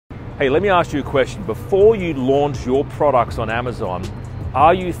Hey, let me ask you a question. Before you launch your products on Amazon,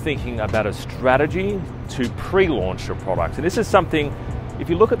 are you thinking about a strategy to pre-launch your products? And this is something, if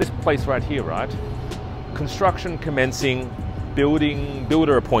you look at this place right here, right? Construction commencing,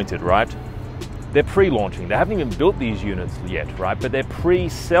 builder appointed, right? They're pre-launching. They haven't even built these units yet, right? But they're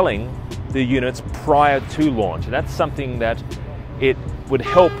pre-selling the units prior to launch. And that's something that it would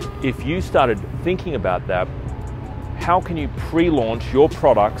help if you started thinking about that. How can you pre-launch your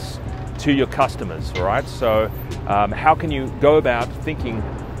products to your customers, right? So how can you go about thinking,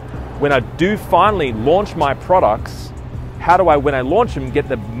 when I do finally launch my products, how do I, when I launch them, get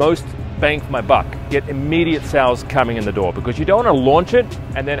the most bang for my buck, get immediate sales coming in the door? Because you don't want to launch it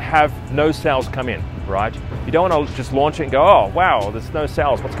and then have no sales come in, right? You don't want to just launch it and go, oh, wow, there's no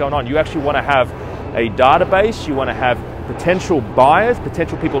sales, what's going on? You actually want to have a database, you want to have potential buyers,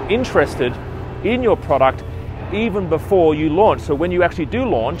 potential people interested in your product even before you launch. So when you actually do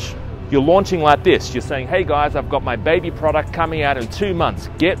launch, you're launching like this. You're saying, hey guys, I've got my baby product coming out in 2 months.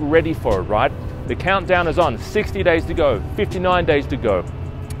 Get ready for it, right? The countdown is on. 60 days to go, 59 days to go,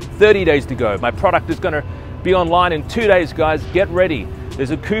 30 days to go. My product is going to be online in 2 days, guys. Get ready.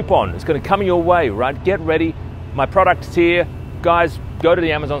 There's a coupon. It's going to come your way, right? Get ready. My product's here. Guys, go to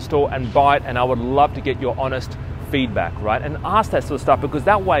the Amazon store and buy it, and I would love to get your honest feedback, right? And ask that sort of stuff, because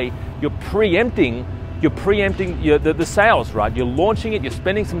that way you're preempting the sales, right? You're launching it, you're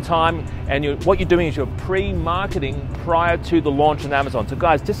spending some time, and what you're doing is you're pre-marketing prior to the launch on Amazon. So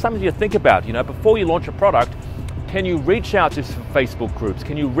guys, just something to think about, before you launch a product, can you reach out to some Facebook groups?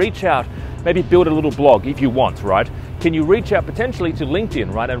 Can you reach out, maybe build a little blog if you want, right? Can you reach out potentially to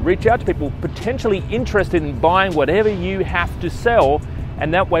LinkedIn, right? And reach out to people potentially interested in buying whatever you have to sell.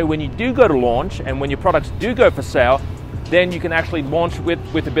 And that way, when you do go to launch and when your products do go for sale, then you can actually launch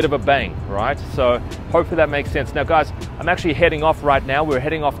with a bit of a bang, right? So hopefully that makes sense. Now guys, I'm actually heading off right now. We're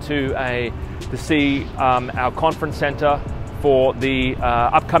heading off to see our conference center for the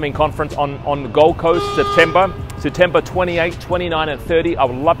upcoming conference on the Gold Coast, September 28, 29 and 30. I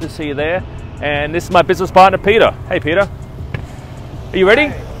would love to see you there. And this is my business partner, Peter. Hey Peter, are you ready?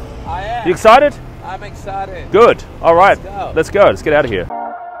 Hey, I am. You excited? I'm excited. Good, all right, Let's go. Let's get out of here.